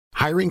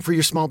Hiring for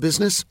your small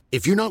business?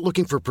 If you're not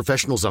looking for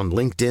professionals on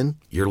LinkedIn,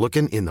 you're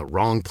looking in the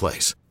wrong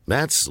place.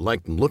 That's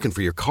like looking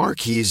for your car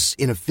keys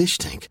in a fish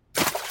tank.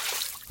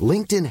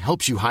 LinkedIn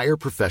helps you hire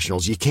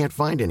professionals you can't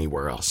find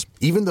anywhere else,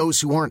 even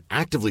those who aren't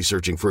actively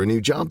searching for a new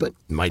job but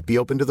might be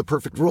open to the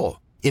perfect role.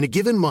 In a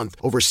given month,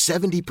 over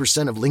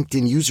 70% of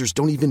LinkedIn users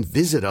don't even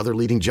visit other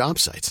leading job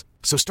sites.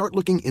 So start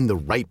looking in the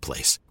right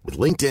place. With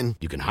LinkedIn,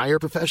 you can hire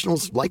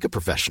professionals like a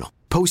professional.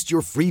 Post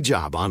your free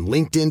job on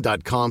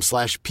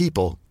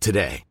linkedin.com/people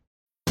today.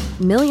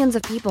 Millions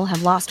of people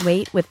have lost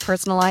weight with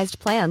personalized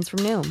plans from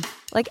Noom.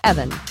 Like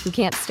Evan, who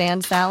can't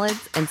stand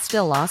salads and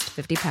still lost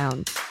 50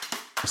 pounds.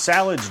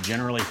 Salads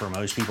generally for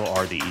most people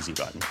are the easy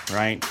button,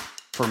 right?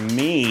 For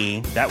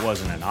me, that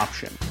wasn't an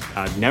option.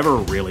 I never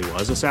really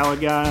was a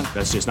salad guy.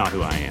 That's just not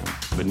who I am.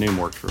 But Noom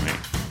worked for me.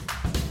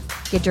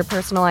 Get your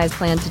personalized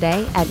plan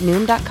today at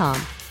Noom.com.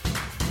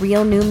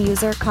 Real Noom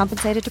user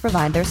compensated to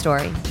provide their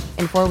story.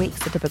 In 4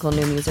 weeks, the typical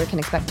Noom user can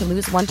expect to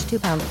lose 1 to 2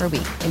 pounds per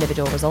week.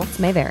 Individual results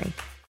may vary.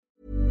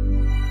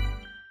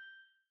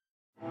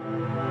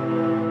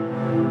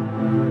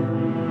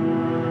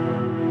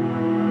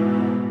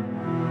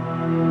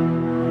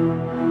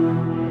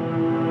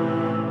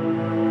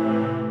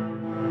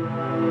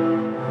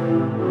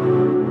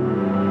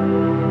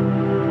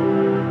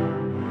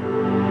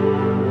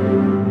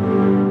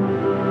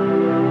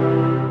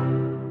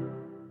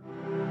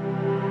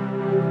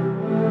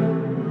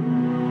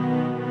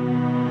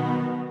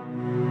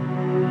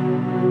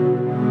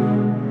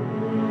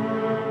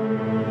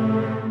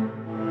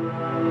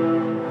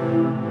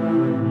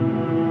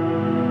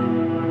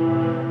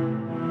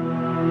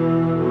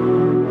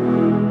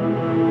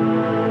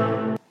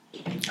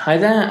 Hi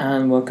there,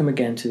 and welcome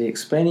again to the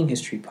Explaining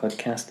History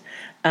podcast.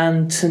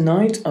 And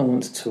tonight I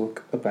want to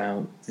talk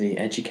about the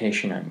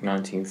Education Act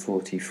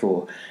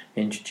 1944,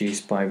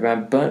 introduced by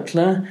Rab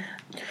Butler,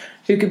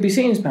 who could be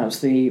seen as perhaps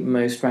the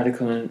most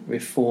radical and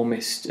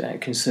reformist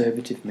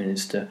conservative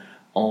minister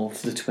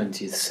of the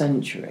 20th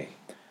century.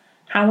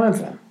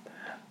 However,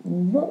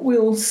 what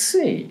we'll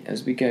see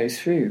as we go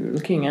through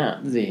looking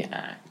at the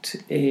Act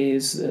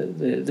is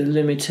the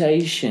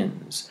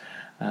limitations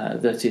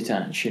that it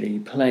actually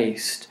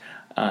placed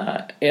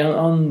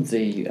on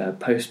the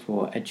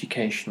post-war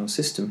educational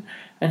system,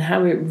 and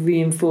how it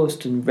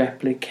reinforced and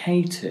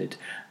replicated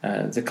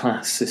the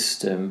class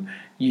system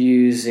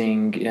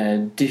using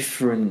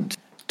different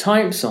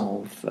types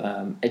of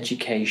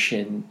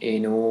education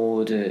in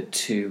order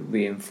to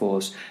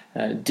reinforce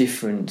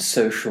different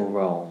social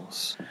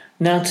roles.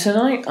 Now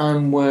tonight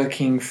I'm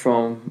working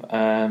from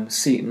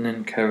Seaton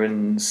and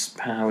Curran's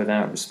Power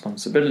Without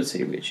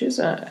Responsibility, which is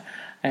a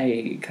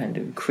kind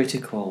of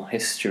critical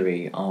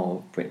history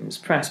of Britain's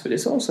press, but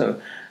it's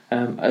also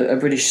a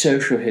British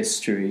social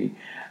history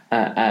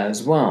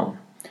as well.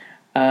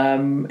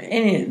 In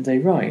it they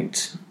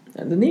write,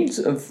 the needs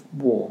of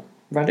war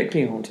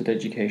radically altered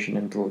education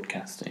and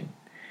broadcasting.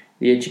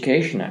 The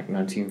Education Act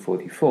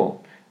 1944,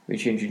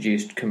 which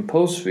introduced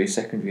compulsory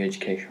secondary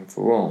education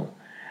for all,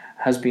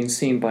 has been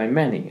seen by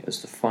many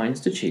as the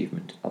finest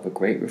achievement of a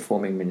great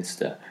reforming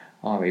minister,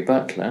 R.A.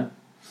 Butler,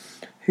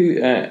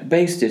 who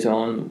based it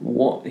on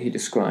what he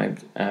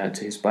described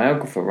to his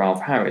biographer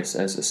Ralph Harris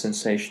as a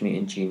sensationally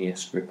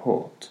ingenious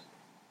report.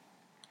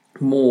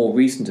 More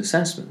recent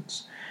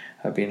assessments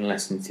have been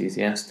less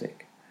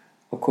enthusiastic.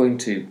 According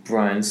to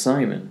Brian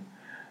Simon,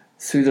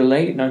 through the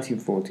late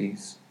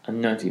 1940s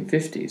and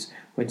 1950s,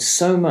 when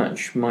so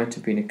much might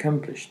have been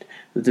accomplished,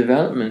 the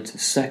development of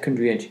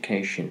secondary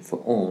education for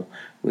all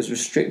was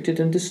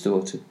restricted and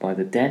distorted by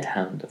the dead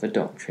hand of a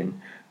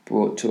doctrine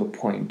brought to a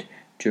point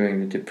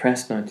during the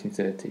depressed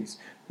 1930s,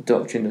 the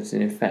doctrine that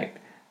in effect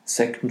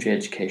secondary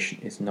education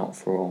is not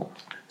for all.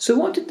 So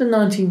what did the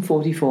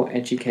 1944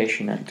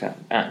 Education Act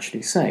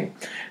actually say?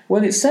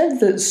 Well, it said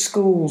that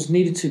schools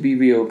needed to be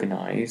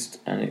reorganised,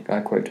 and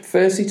I quote,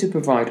 firstly to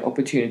provide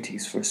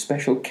opportunities for a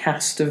special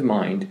cast of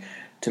mind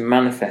to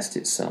manifest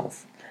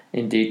itself,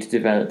 indeed to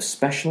develop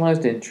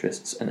specialised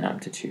interests and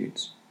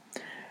aptitudes.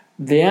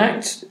 The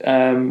Act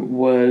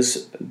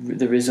was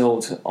the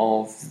result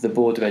of the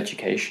Board of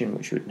Education,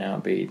 which would now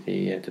be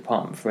the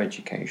Department for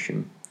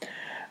Education.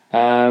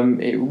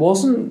 It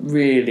wasn't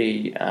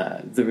really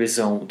the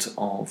result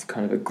of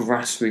kind of a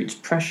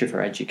grassroots pressure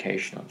for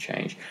educational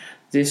change.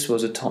 This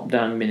was a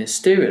top-down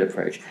ministerial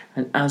approach,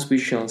 and as we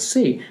shall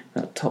see,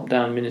 that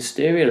top-down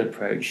ministerial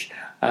approach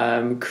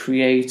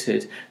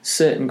created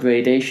certain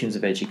gradations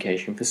of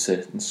education for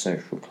certain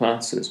social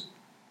classes.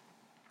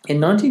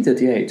 In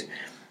 1938,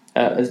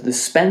 the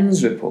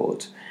Spence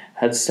report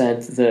had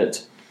said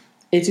that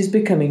it is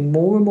becoming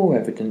more and more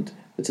evident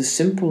that a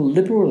simple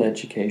liberal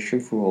education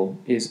for all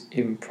is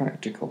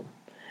impractical.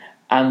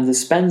 And the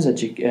Spence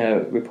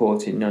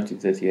report in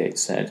 1938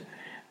 said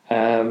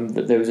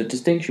that there was a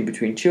distinction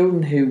between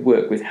children who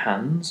work with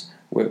hands,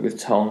 work with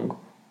tongue,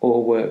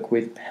 or work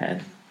with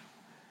pen.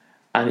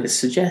 And it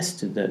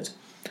suggested that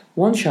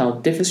one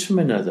child differs from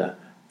another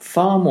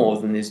far more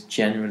than is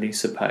generally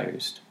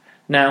supposed.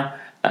 Now,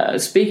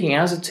 Speaking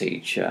as a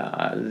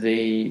teacher,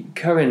 the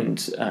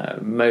current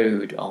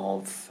mode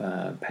of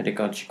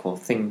pedagogical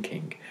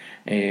thinking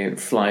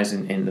flies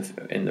in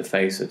the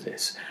face of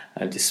this,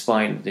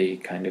 despite the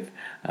kind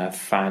of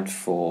fad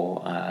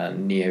for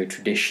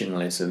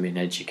neo-traditionalism in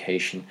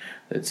education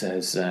that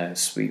has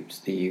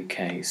swept the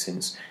UK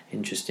since,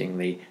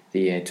 interestingly,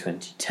 the year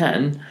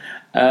 2010.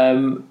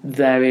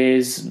 There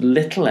is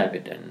little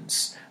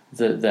evidence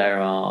that there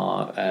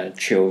are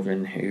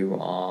children who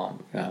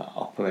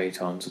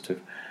operate on sort of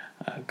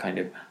kind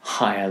of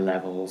higher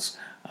levels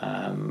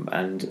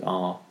and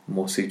are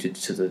more suited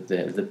to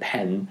the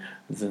pen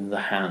than the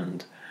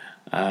hand.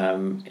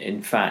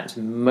 In fact,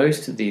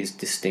 most of these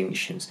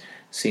distinctions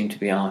seem to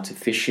be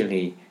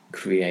artificially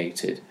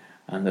created,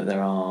 and that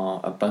there are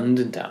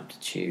abundant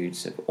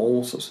aptitudes of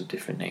all sorts of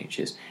different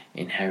natures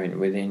inherent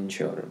within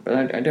children.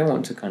 But I don't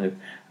want to kind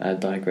of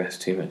digress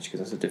too much, because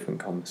that's a different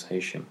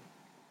conversation.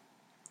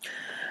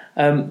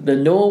 The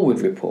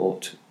Norwood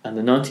Report and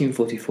the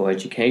 1944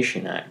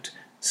 Education Act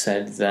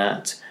said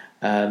that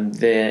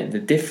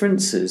the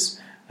differences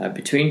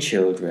between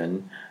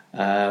children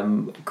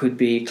could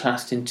be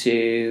classed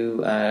into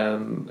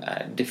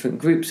different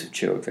groups of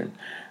children,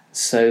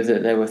 so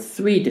that there were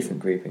three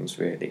different groupings,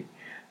 really.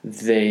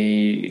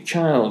 The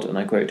child, and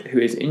I quote, who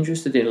is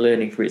interested in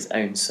learning for its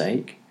own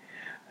sake,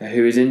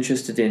 who is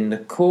interested in the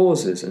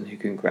causes and who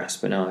can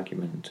grasp an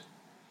argument.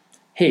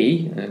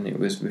 He, and it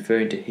was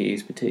referring to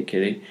he's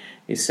particularly,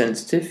 is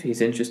sensitive.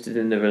 He's interested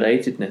in the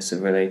relatedness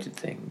of related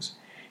things.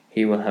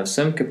 He will have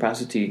some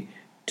capacity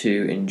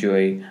to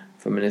enjoy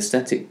from an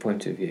aesthetic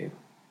point of view.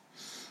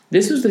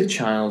 This was the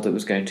child that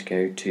was going to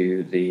go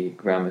to the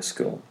grammar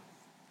school.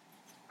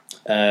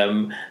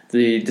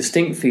 The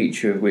distinct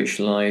feature of which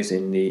lies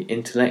in the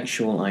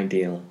intellectual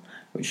ideal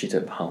which it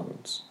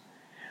upholds.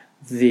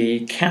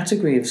 The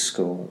category of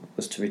school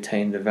was to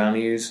retain the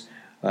values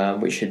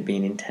which had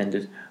been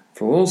intended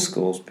for all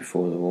schools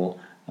before the war,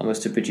 and was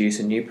to produce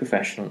a new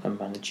professional and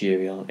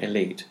managerial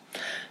elite.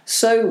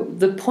 So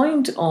the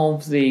point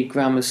of the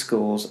grammar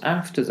schools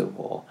after the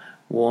war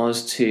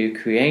was to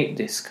create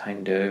this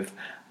kind of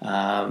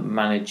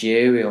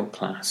managerial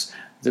class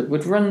that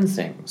would run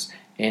things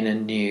in a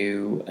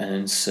new and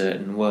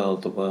uncertain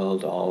world, the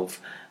world of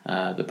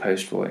the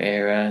post-war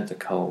era, the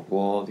Cold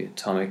War, the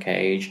Atomic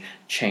Age,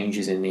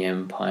 changes in the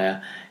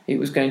empire. It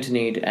was going to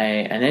need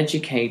an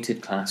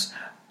educated class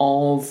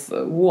of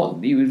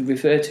what you would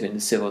refer to in the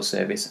civil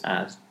service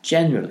as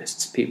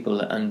generalists, people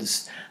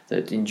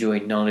that enjoy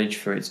knowledge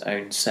for its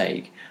own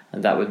sake,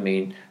 and that would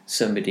mean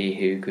somebody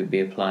who could be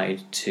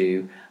applied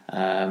to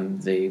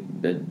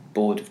the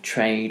Board of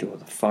Trade or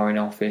the Foreign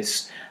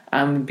Office,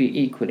 and would be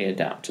equally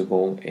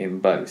adaptable in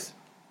both.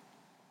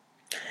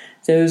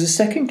 There is a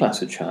second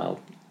class of child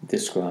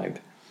described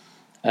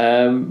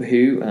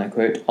who, and I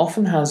quote,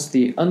 often has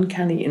the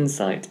uncanny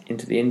insight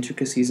into the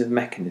intricacies of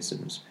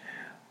mechanisms,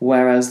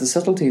 whereas the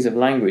subtleties of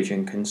language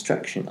and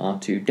construction are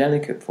too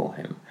delicate for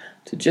him.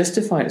 To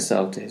justify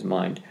itself to his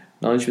mind,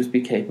 knowledge must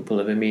be capable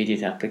of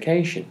immediate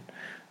application.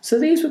 So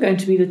these were going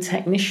to be the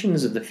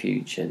technicians of the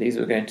future. These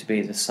were going to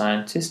be the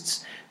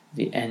scientists,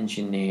 the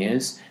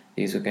engineers.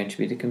 These were going to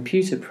be the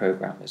computer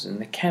programmers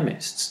and the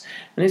chemists.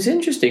 And it's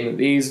interesting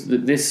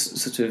that this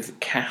sort of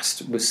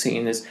caste was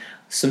seen as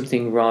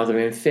something rather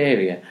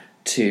inferior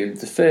to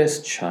the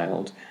first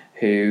child,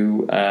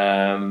 who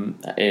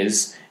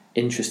is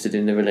interested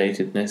in the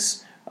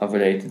relatedness of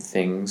related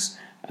things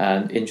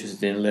and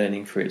interested in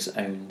learning for its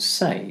own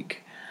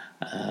sake.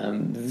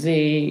 One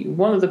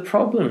of the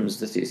problems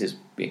that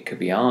it could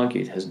be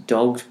argued has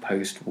dogged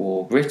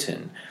post-war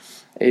Britain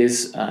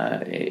is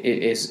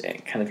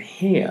kind of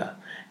here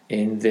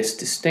in this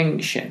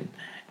distinction,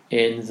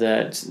 in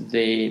that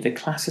the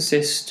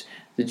classicist,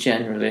 the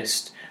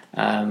generalist,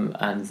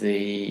 and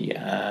the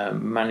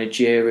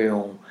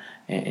managerial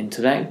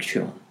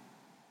intellectual,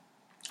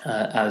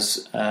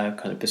 as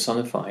kind of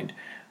personified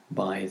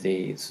by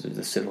the sort of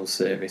the civil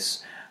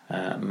service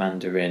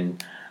mandarin,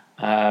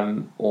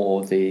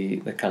 or the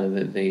kind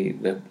of the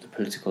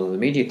political or the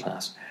media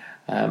class,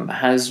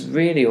 has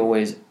really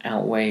always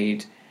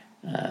outweighed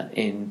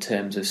in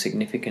terms of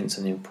significance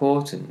and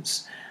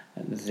importance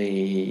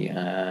the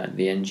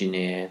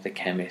engineer, the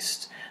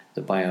chemist,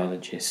 the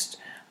biologist,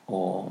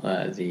 or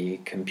the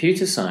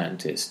computer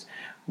scientist,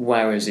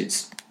 whereas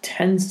it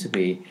tends to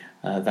be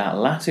that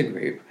latter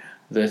group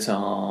that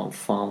are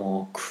far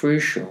more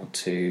crucial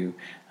to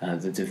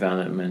the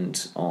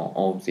development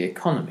of the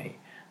economy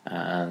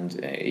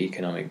and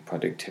economic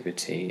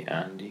productivity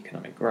and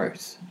economic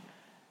growth.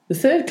 The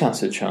third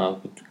class of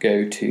child would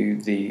go to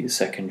the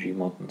secondary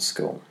modern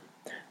school.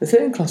 The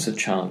third class of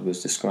child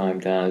was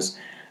described as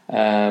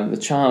the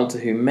child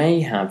who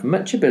may have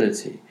much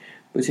ability,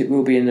 but it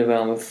will be in the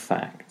realm of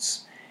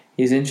facts.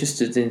 He is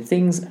interested in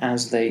things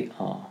as they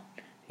are.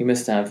 He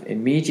must have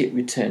immediate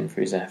return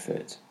for his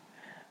effort.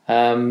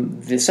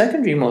 The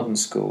secondary modern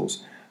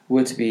schools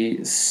were to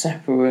be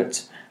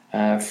separate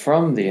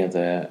from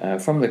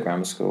the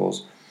grammar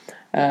schools,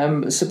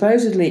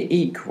 supposedly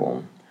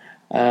equal,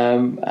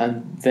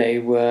 and they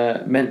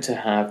were meant to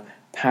have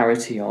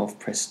parity of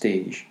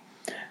prestige.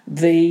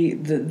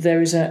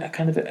 There is a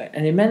kind of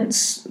an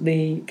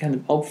immensely kind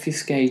of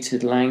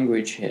obfuscated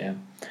language here.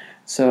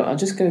 So I'll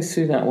just go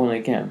through that one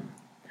again.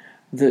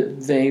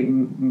 That they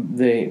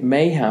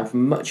may have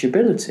much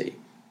ability,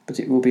 but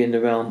it will be in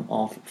the realm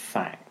of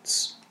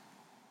facts.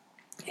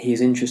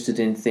 He's interested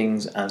in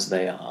things as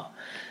they are.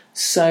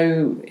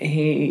 So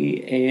he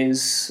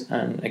is,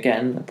 and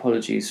again,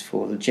 apologies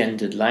for the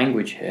gendered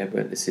language here,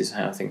 but this is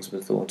how things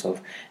were thought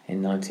of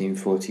in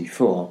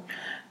 1944.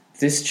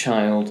 This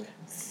child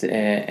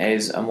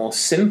is a more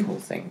simple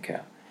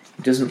thinker.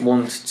 He doesn't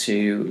want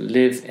to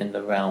live in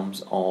the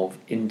realms of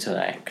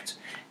intellect.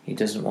 He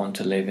doesn't want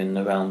to live in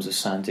the realms of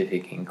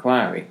scientific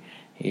inquiry.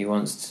 He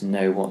wants to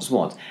know what's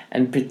what.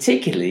 And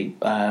particularly,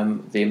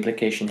 the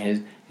implication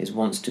here is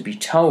wants to be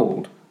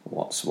told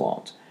what's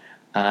what.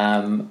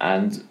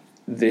 And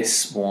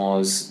this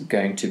was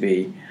going to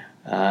be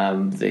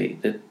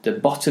the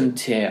bottom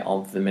tier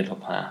of the middle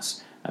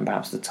class and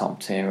perhaps the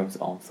top tier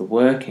of the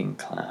working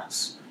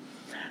class.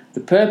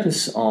 The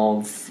purpose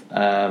of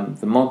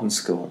the modern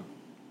school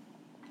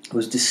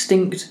was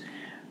distinct.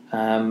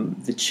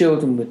 The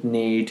children would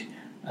need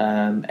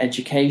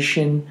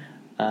education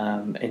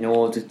in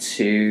order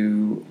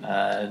to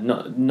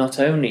not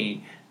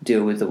only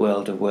deal with the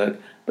world of work,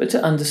 but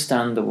to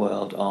understand the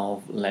world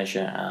of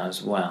leisure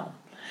as well.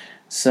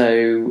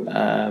 So,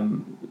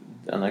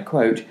 and I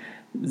quote,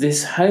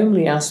 "This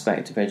homely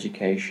aspect of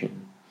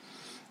education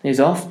is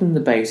often the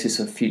basis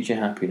of future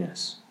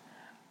happiness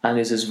and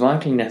is as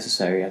vitally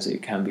necessary as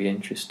it can be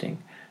interesting.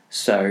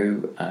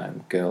 So,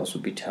 girls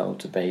would be told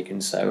to bake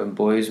and sew, and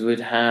boys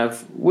would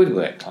have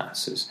woodwork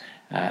classes."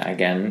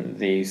 Again,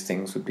 these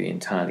things would be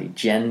entirely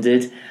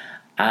gendered,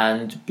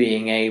 and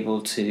being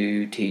able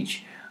to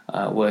teach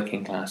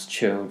working class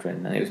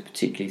children, and it was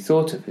particularly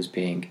thought of as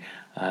being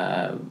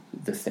a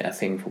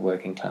thing for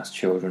working class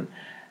children,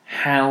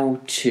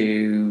 how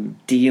to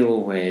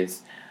deal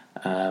with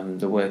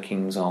the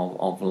workings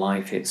of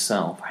life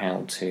itself,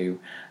 how to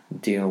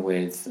deal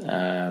with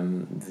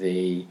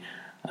the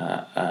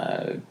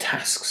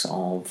tasks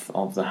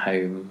of the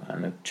home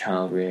and of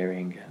child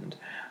rearing and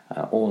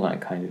all that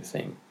kind of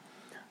thing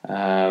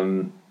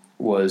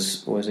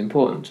was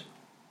important.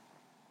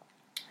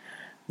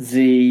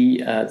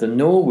 The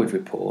Norwood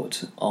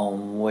report,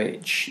 on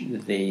which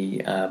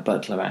the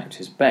Butler Act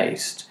is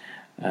based,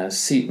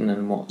 Seaton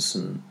and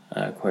Watson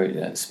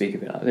speak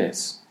of it like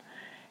this: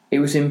 "It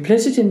was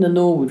implicit in the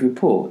Norwood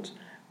report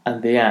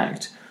and the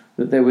Act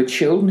that there were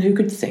children who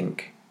could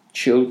think,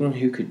 children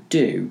who could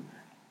do,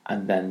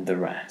 and then the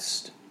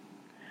rest."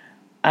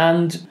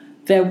 And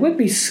there would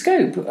be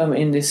scope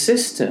in this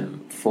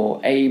system for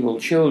able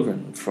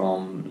children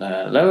from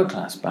lower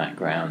class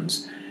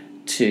backgrounds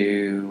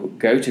to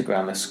go to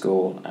grammar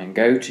school and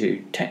go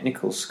to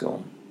technical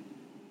school.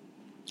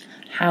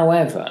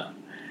 However,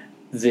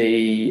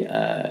 the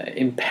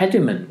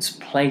impediments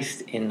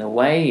placed in the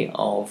way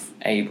of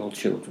able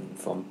children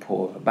from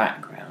poorer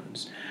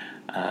backgrounds,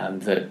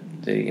 the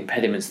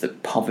impediments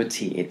that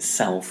poverty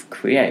itself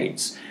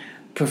creates,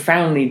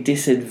 profoundly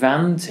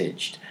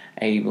disadvantaged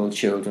able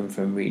children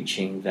from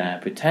reaching their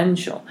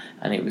potential,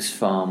 and it was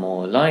far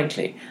more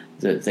likely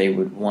that they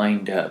would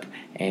wind up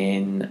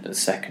in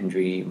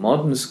secondary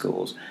modern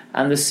schools,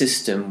 and the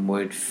system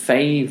would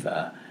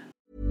favour.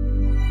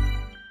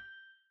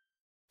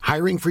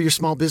 Hiring for your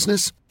small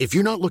business? If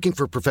you're not looking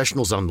for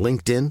professionals on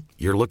LinkedIn,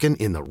 you're looking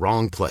in the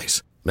wrong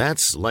place.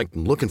 That's like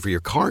looking for your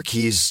car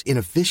keys in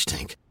a fish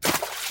tank.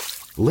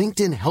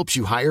 LinkedIn helps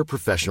you hire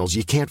professionals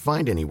you can't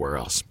find anywhere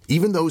else,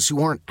 even those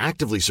who aren't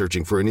actively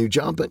searching for a new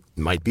job but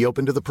might be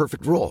open to the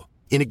perfect role.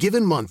 In a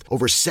given month,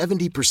 over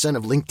 70%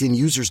 of LinkedIn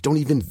users don't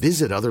even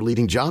visit other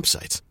leading job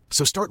sites.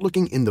 So start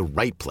looking in the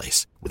right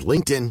place. With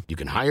LinkedIn, you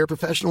can hire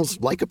professionals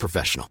like a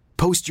professional.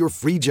 Post your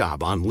free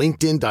job on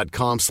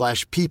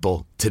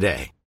linkedin.com/people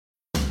today.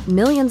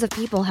 Millions of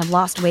people have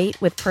lost weight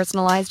with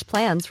personalized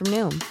plans from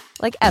Noom.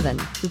 Like Evan,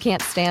 who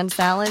can't stand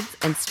salads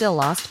and still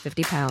lost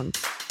 50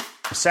 pounds.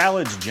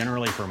 Salads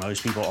generally for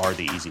most people are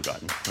the easy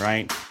button,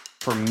 right?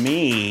 For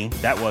me,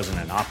 that wasn't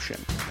an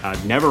option. I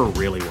never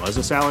really was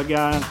a salad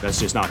guy. That's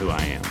just not who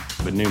I am.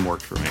 But Noom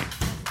worked for me.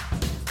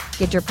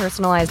 Get your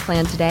personalized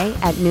plan today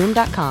at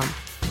Noom.com.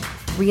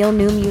 Real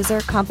Noom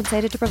user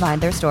compensated to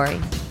provide their story.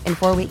 In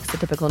 4 weeks, the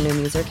typical Noom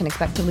user can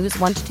expect to lose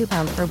 1 to 2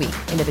 pounds per week.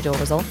 Individual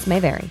results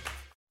may vary.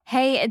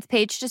 Hey, it's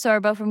Paige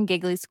DeSorbo from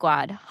Giggly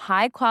Squad.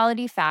 High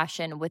quality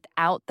fashion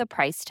without the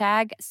price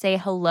tag. Say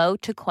hello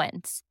to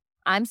Quince.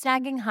 I'm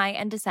snagging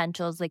high-end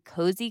essentials like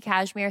cozy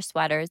cashmere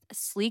sweaters,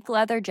 sleek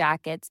leather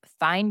jackets,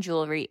 fine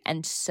jewelry,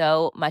 and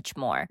so much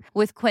more.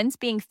 With Quince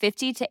being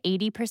 50 to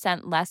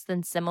 80% less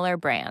than similar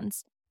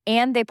brands.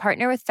 And they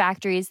partner with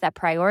factories that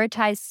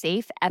prioritize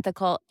safe,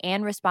 ethical,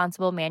 and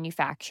responsible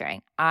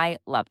manufacturing. I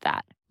love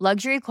that.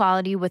 Luxury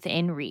quality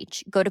within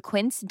reach. Go to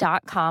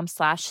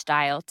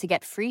quince.com/style to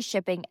get free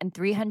shipping and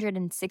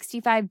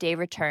 365-day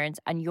returns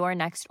on your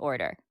next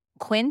order.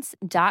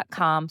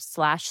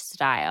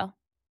 Quince.com/style.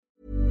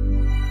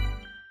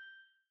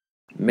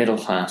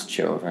 middle-class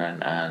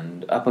children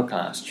and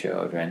upper-class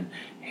children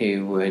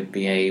who would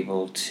be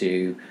able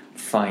to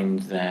find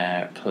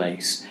their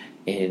place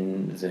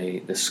in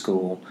the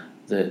school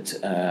that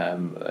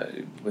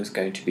was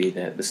going to be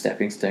the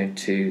stepping stone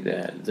to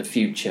the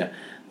future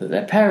that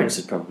their parents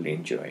had probably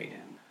enjoyed.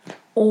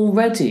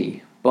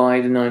 Already by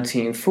the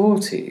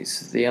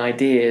 1940s, the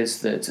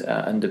ideas that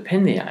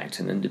underpin the Act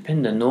and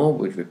underpin the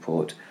Norwood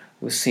Report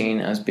were seen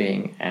as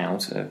being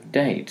out of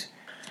date.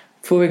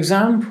 For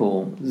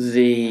example,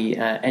 the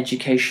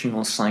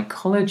educational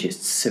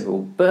psychologist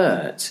Cyril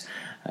Burt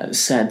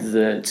said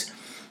that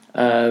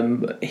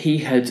he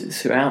had,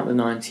 throughout the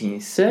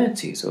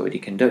 1930s, already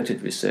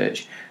conducted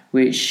research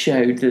which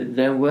showed that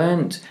there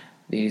weren't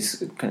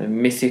these kind of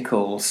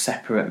mythical,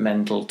 separate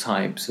mental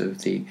types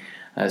of the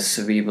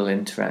cerebral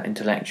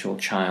intellectual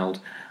child,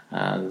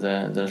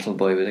 the little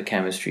boy with a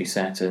chemistry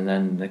set, and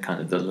then the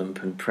kind of the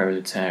lumpen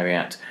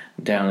proletariat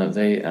down at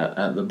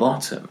the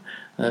bottom.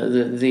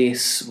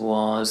 These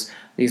were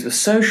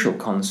social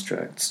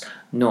constructs,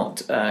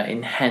 not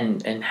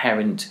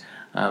inherent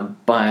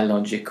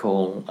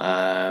biological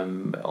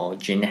or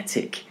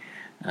genetic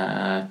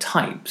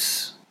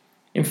types.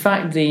 In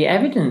fact, the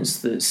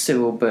evidence that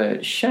Cyril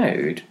Burt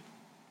showed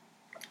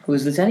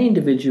was that any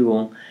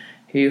individual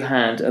who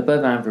had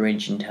above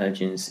average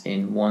intelligence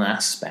in one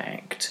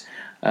aspect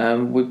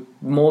would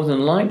more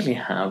than likely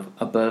have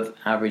above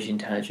average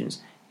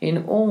intelligence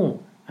in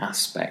all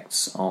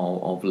aspects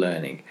of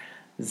learning.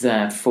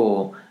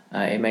 Therefore,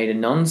 it made a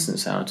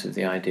nonsense out of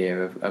the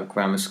idea of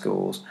grammar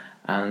schools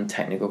and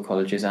technical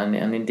colleges and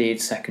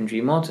indeed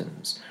secondary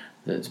moderns,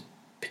 that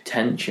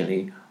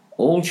potentially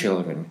all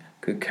children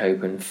could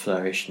cope and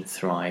flourish and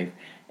thrive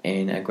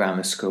in a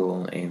grammar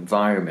school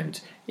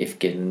environment if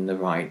given the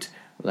right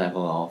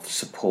level of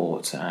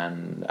support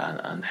and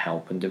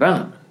help and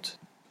development.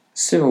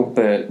 Cyril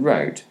Burt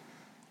wrote,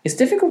 "It's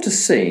difficult to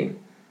see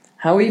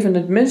how even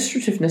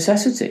administrative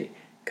necessity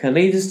can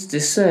lead us to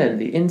discern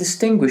the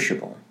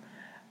indistinguishable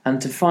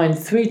and to find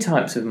three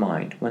types of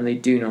mind when they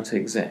do not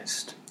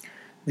exist."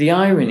 The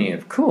irony,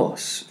 of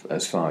course,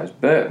 as far as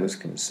Burt was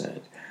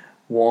concerned,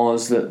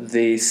 was that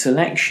the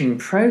selection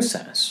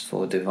process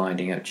for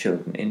dividing up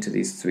children into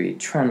these three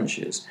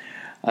tranches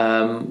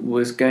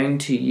was going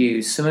to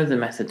use some of the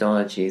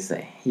methodologies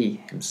that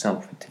he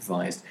himself had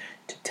devised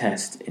to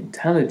test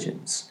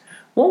intelligence.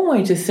 One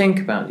way to think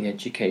about the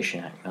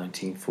Education Act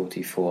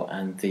 1944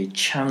 and the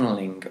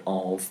channeling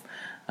of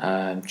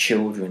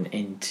children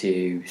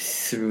into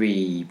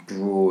three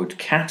broad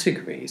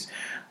categories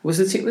was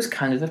that it was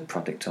kind of a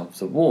product of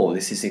the war.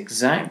 This is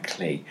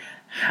exactly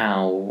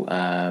how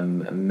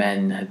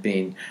men had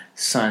been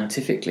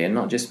scientifically, and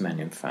not just men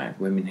in fact,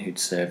 women who'd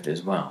served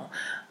as well,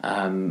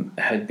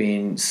 had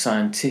been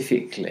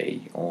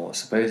scientifically, or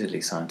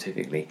supposedly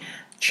scientifically,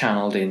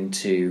 channeled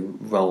into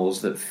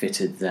roles that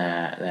fitted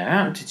their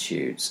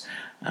aptitudes.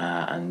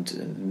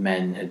 And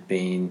men had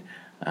been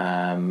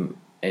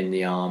in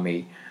the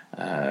army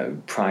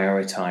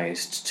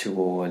prioritised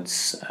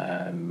towards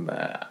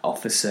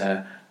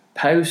officer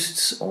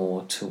posts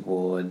or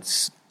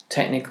towards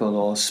technical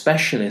or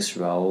specialist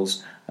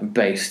roles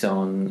based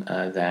on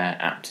their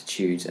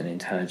aptitudes and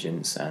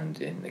intelligence,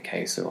 and in the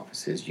case of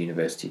officers,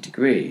 university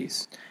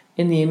degrees.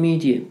 In the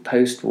immediate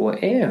post-war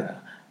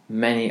era,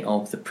 many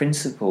of the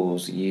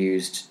principles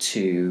used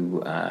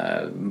to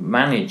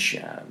manage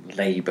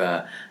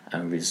labour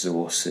and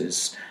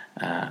resources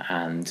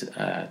and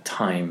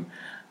time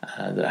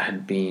that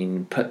had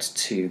been put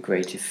to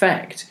great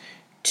effect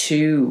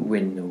to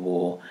win the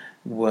war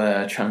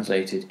were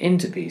translated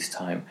into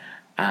peacetime,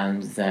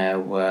 and there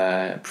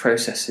were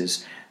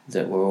processes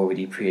that were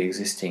already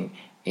pre-existing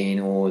in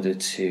order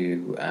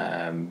to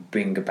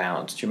bring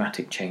about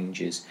dramatic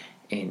changes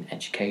in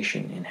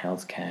education, in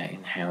healthcare,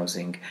 in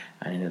housing,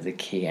 and in other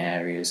key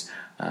areas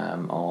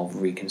of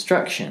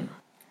reconstruction.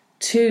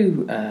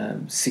 Two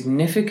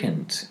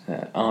significant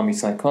army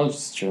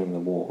psychologists during the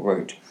war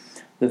wrote,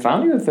 "The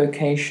value of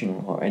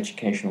vocational or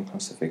educational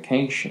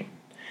classification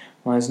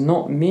lies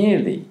not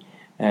merely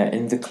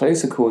in the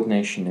closer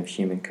coordination of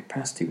human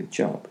capacity with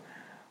job,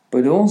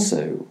 but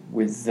also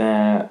with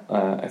their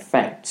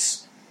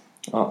effects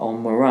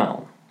on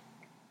morale.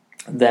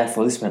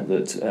 Therefore, this meant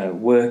that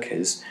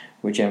workers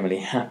were generally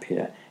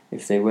happier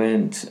if they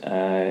weren't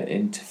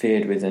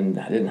interfered with and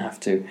didn't have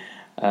to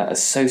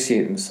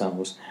associate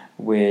themselves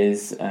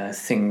with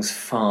things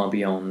far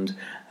beyond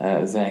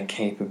their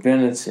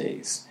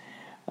capabilities,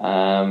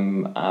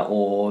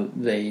 or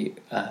they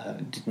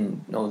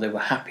were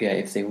happier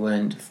if they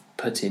weren't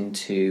put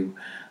into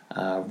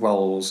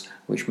roles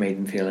which made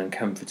them feel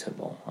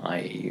uncomfortable,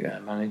 i.e.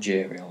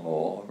 managerial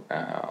or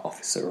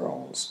officer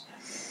roles."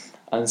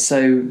 And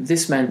so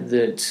this meant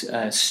that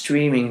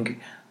streaming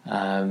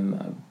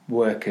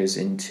workers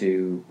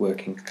into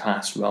working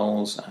class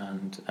roles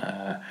and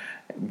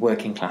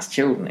working class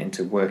children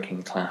into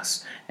working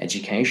class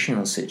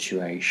educational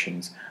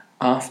situations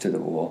after the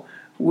war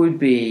would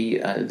be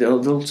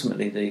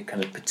ultimately the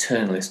kind of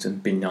paternalist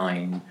and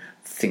benign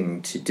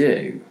thing to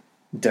do.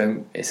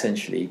 Don't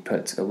essentially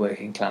put a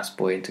working class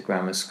boy into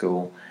grammar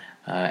school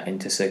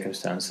into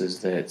circumstances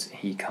that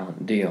he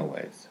can't deal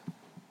with.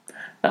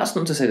 That's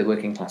not to say that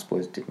working class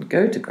boys didn't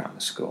go to grammar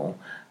school.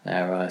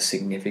 There are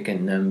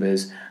significant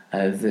numbers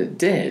that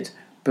did,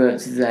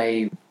 but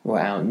they were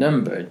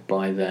outnumbered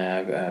by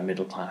their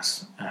middle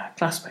class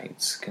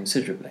classmates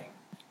considerably.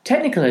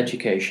 Technical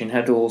education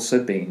had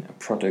also been a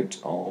product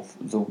of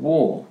the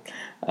war.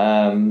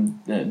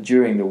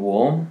 During the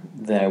war,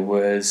 there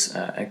was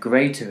a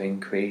greater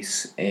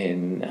increase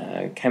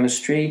in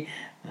chemistry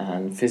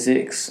and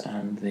physics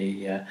and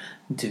the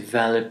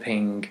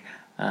developing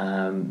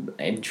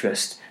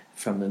interest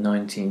from the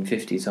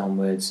 1950s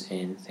onwards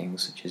in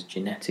things such as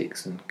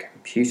genetics and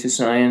computer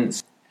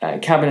science.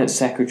 Cabinet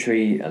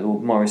Secretary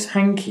Lord Maurice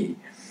Hankey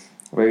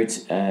wrote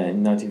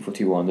in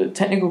 1941 that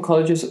technical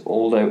colleges,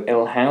 although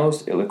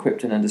ill-housed,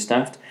 ill-equipped and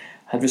understaffed,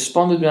 had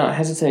responded without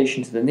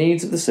hesitation to the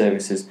needs of the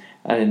services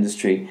and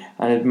industry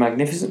and had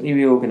magnificently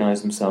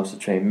reorganised themselves to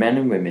train men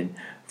and women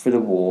for the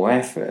war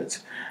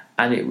effort.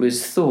 And it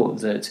was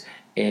thought that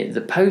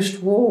the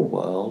post-war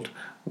world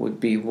would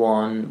be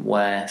one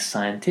where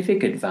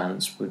scientific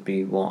advance would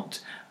be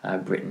what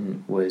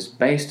Britain was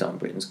based on.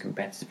 Britain's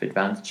competitive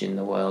advantage in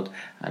the world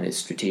and its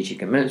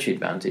strategic and military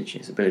advantage,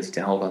 its ability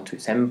to hold on to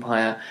its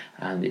empire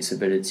and its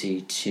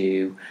ability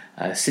to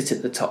sit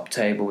at the top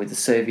table with the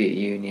Soviet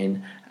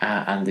Union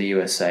and the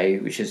USA,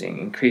 which is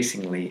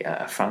increasingly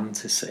a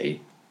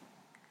fantasy,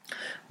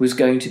 was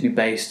going to be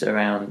based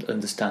around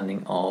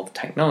understanding of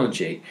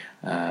technology,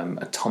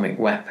 atomic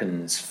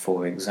weapons,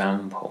 for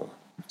example.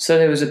 So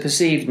there was a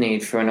perceived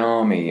need for an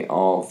army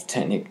of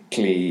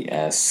technically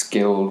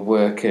skilled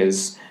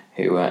workers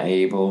who were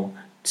able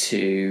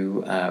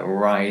to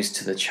rise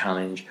to the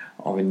challenge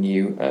of a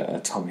new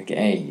atomic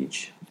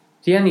age.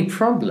 The only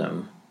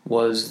problem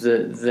was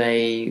that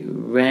they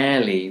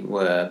rarely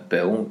were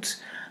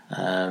built.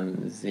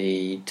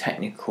 The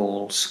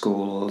technical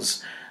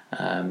schools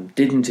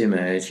didn't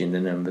emerge in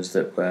the numbers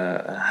that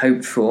were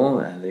hoped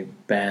for. They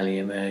barely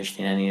emerged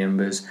in any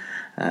numbers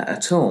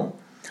at all.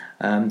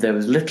 There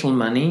was little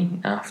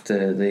money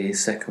after the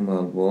Second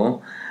World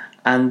War,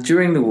 and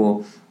during the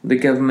war, the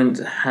government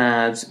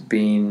had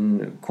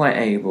been quite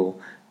able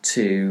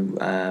to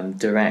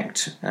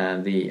direct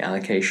the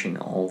allocation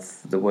of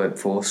the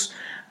workforce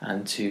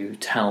and to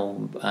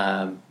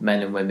tell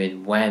men and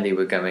women where they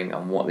were going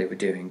and what they were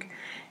doing.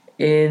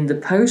 In the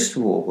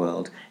post-war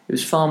world, it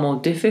was far more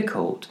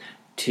difficult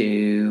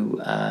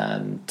to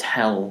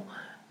tell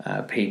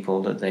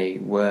people that they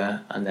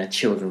were and their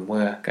children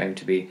were going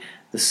to be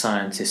the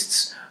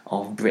scientists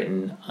of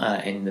Britain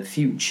in the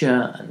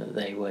future, and that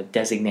they were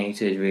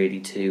designated really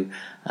to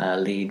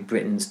lead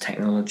Britain's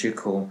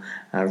technological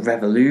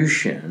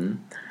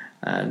revolution.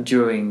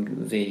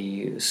 During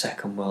the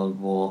Second World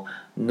War,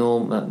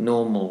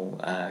 normal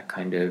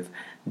kind of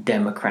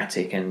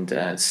democratic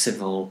and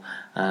civil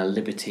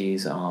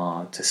liberties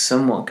are to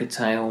somewhat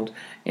curtailed.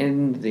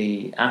 In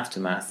the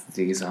aftermath,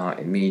 these are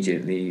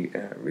immediately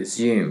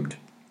resumed.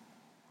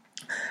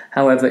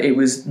 However, it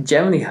was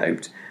generally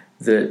hoped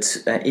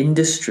that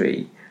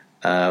industry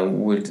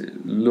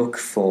would look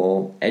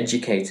for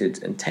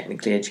educated and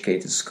technically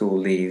educated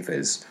school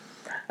leavers.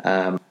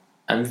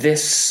 And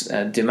this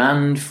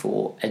demand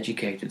for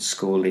educated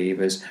school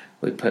leavers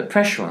would put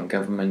pressure on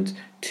government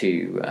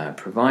to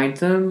provide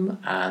them,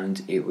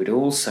 and it would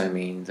also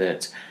mean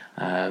that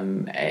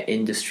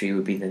industry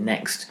would be the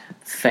next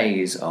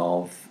phase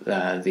of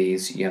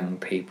these young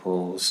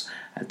people's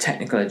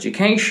technical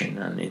education,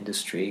 and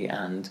industry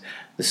and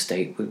the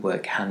state would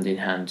work hand in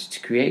hand to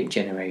create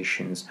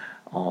generations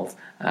of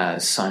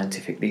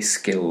scientifically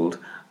skilled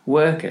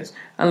workers.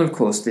 And of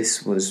course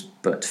this was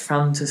but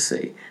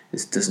fantasy.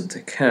 This doesn't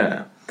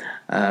occur.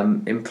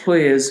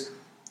 Employers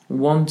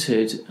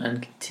wanted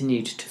and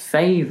continued to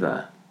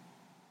favour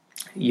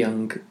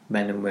young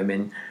men and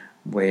women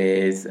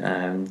with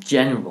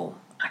general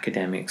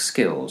academic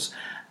skills,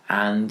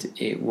 and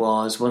it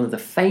was one of the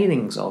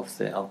failings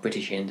of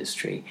British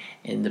industry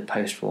in the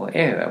post-war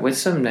era, with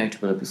some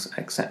notable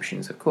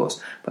exceptions of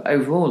course, but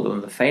overall one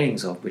of the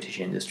failings of British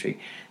industry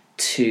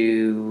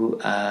to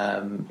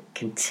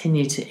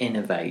continue to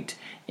innovate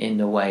in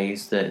the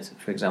ways that,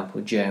 for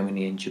example,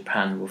 Germany and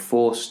Japan were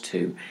forced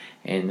to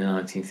in the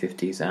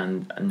 1950s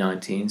and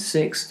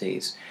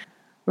 1960s.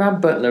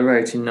 Rab Butler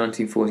wrote in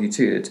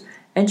 1942 that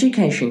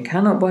education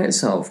cannot by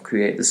itself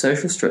create the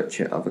social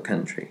structure of a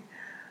country.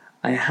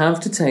 I have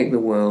to take the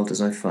world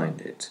as I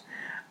find it,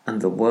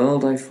 and the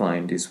world I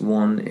find is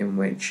one in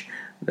which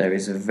there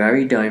is a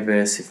very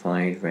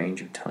diversified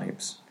range of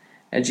types.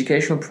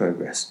 Educational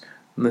progress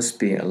must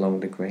be along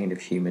the grain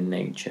of human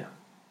nature.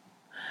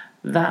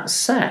 That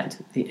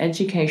said, the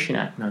Education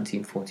Act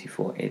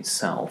 1944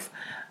 itself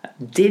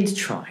did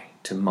try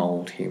to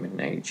mould human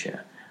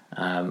nature,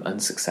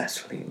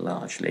 unsuccessfully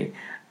largely.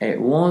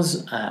 It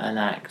was an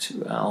act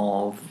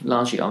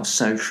largely of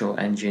social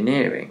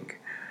engineering.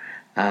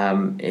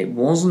 It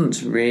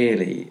wasn't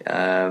really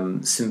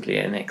simply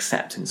an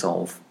acceptance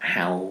of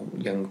how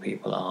young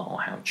people are,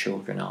 or how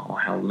children are, or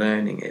how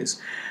learning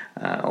is,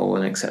 or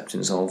an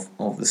acceptance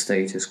of the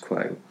status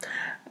quo.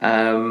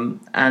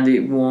 And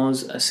it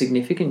was a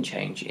significant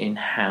change in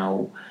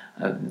how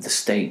the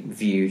state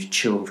viewed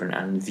children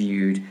and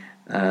viewed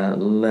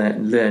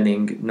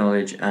learning,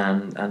 knowledge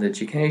and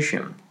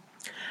education.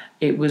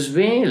 It was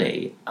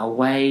really a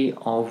way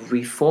of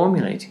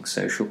reformulating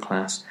social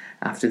class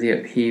after the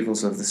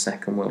upheavals of the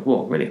Second World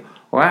War, really,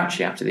 or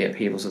actually after the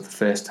upheavals of the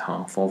first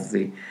half of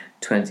the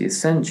 20th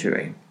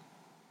century.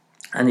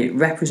 And it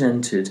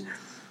represented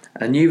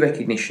a new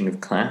recognition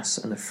of class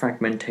and a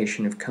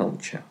fragmentation of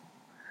culture.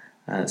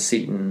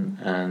 Seaton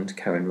and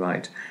Cohen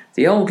write,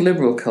 "The old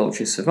liberal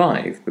culture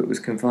survived, but was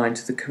confined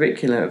to the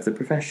curricula of the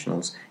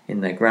professionals in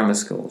their grammar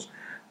schools,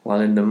 while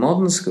in the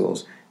modern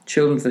schools,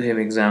 children for whom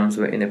exams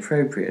were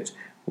inappropriate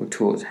were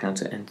taught how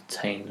to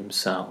entertain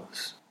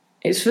themselves."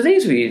 It's for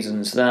these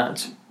reasons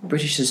that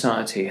British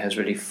society has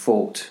really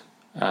fought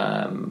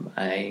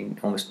an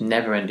almost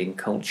never-ending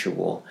culture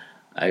war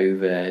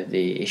over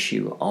the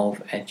issue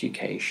of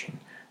education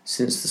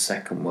since the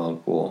Second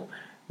World War,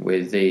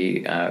 with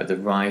the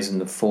rise and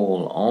the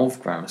fall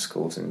of grammar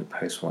schools in the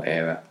post-war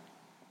era,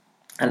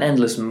 and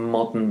endless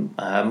modern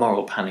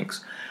moral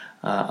panics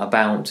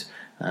about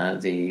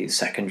the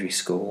secondary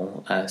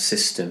school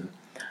system,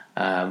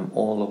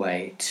 all the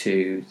way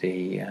to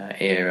the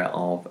era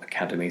of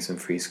academies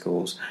and free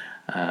schools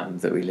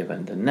that we live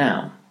under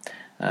now.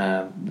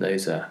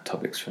 Those are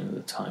topics for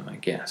another time, I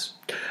guess.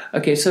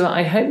 Okay, so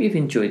I hope you've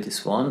enjoyed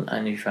this one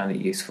and you found it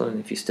useful, and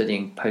if you're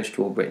studying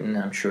post-war Britain,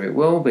 I'm sure it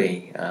will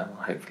be,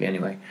 hopefully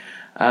anyway.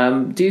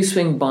 Do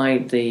swing by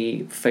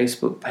the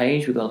Facebook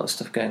page. We've got a lot of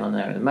stuff going on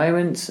there at the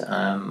moment,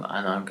 and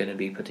I'm going to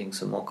be putting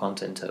some more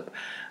content up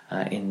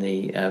in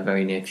the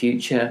very near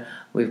future.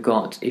 We've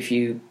got, if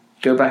you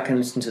go back and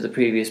listen to the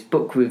previous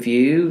book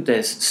review,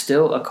 there's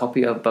still a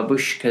copy of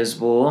Babushka's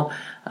War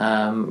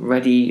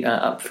ready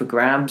up for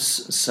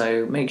grabs,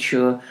 so make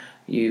sure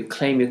you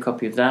claim your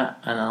copy of that,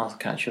 and I'll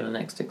catch you on the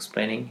next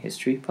Explaining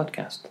History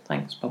podcast.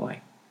 Thanks,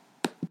 bye-bye.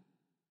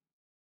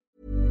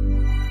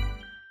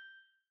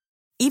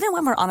 Even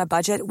when we're on a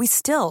budget, we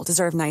still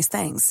deserve nice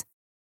things.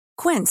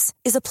 Quince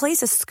is a place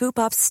to scoop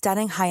up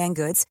stunning high-end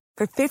goods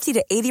for 50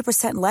 to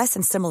 80% less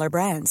than similar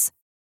brands.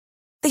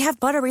 They have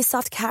buttery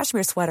soft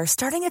cashmere sweaters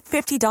starting at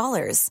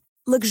 $50,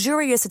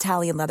 luxurious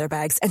Italian leather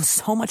bags, and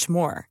so much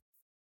more.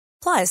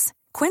 Plus,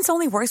 Quince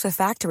only works with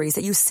factories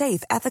that use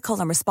safe, ethical,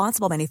 and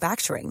responsible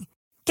manufacturing.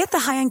 Get the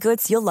high-end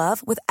goods you'll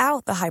love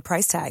without the high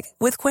price tag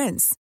with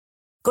Quince.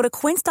 Go to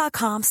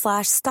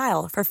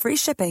quince.com/style for free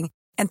shipping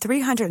and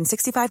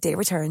 365-day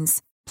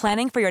returns.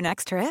 Planning for your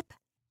next trip?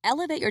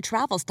 Elevate your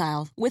travel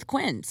style with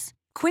Quince.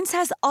 Quince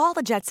has all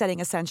the jet-setting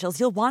essentials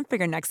you'll want for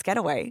your next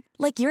getaway,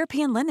 like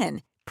European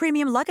linen,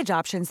 premium luggage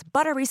options,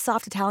 buttery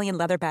soft Italian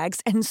leather bags,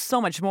 and so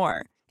much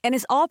more. And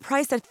is all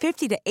priced at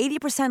 50 to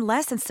 80%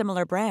 less than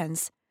similar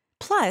brands.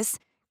 Plus,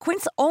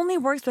 Quince only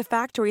works with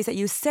factories that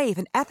use safe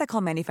and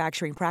ethical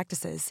manufacturing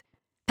practices.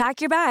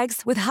 Pack your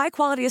bags with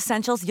high-quality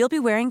essentials you'll be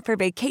wearing for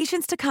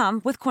vacations to come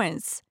with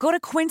Quince. Go to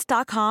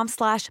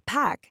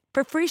quince.com/pack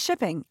for free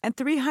shipping and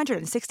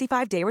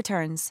 365-day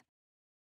returns.